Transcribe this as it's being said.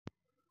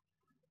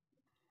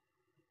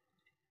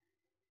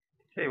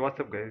Hey, what's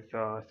up, guys?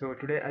 So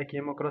today I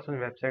came across one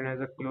website as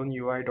a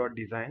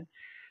cloneui.design.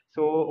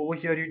 So over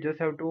here you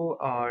just have to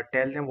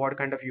tell them what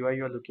kind of UI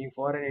you are looking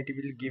for, and it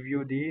will give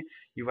you the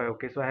UI.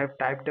 Okay, so I have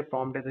typed the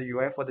prompt as a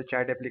UI for the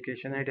chat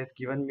application, and it has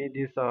given me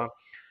this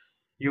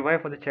UI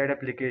for the chat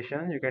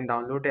application. You can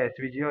download the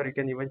SVG, or you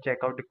can even check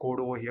out the code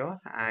over here,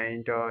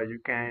 and you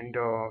can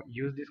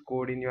use this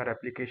code in your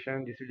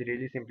application. This will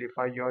really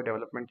simplify your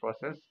development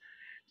process.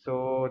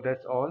 So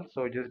that's all.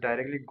 So just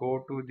directly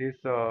go to this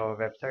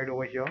website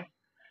over here,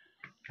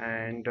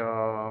 and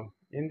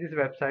in this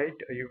website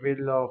you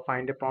will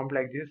find a prompt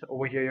like this.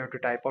 Over here you have to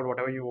type out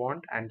whatever you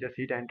want and just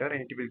hit enter,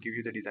 and it will give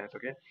you the designs.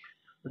 Okay,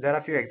 so there are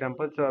a few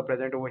examples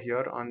present over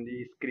here on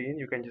the screen.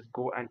 You can just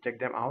go and check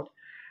them out,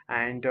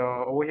 and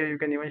over here you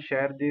can even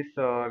share this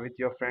with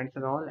your friends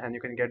and all, and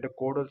you can get the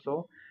code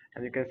also,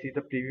 and you can see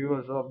the preview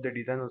also of the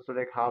design also,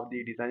 like how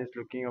the design is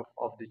looking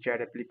of the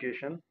chat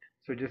application.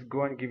 So just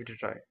go and give it a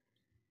try.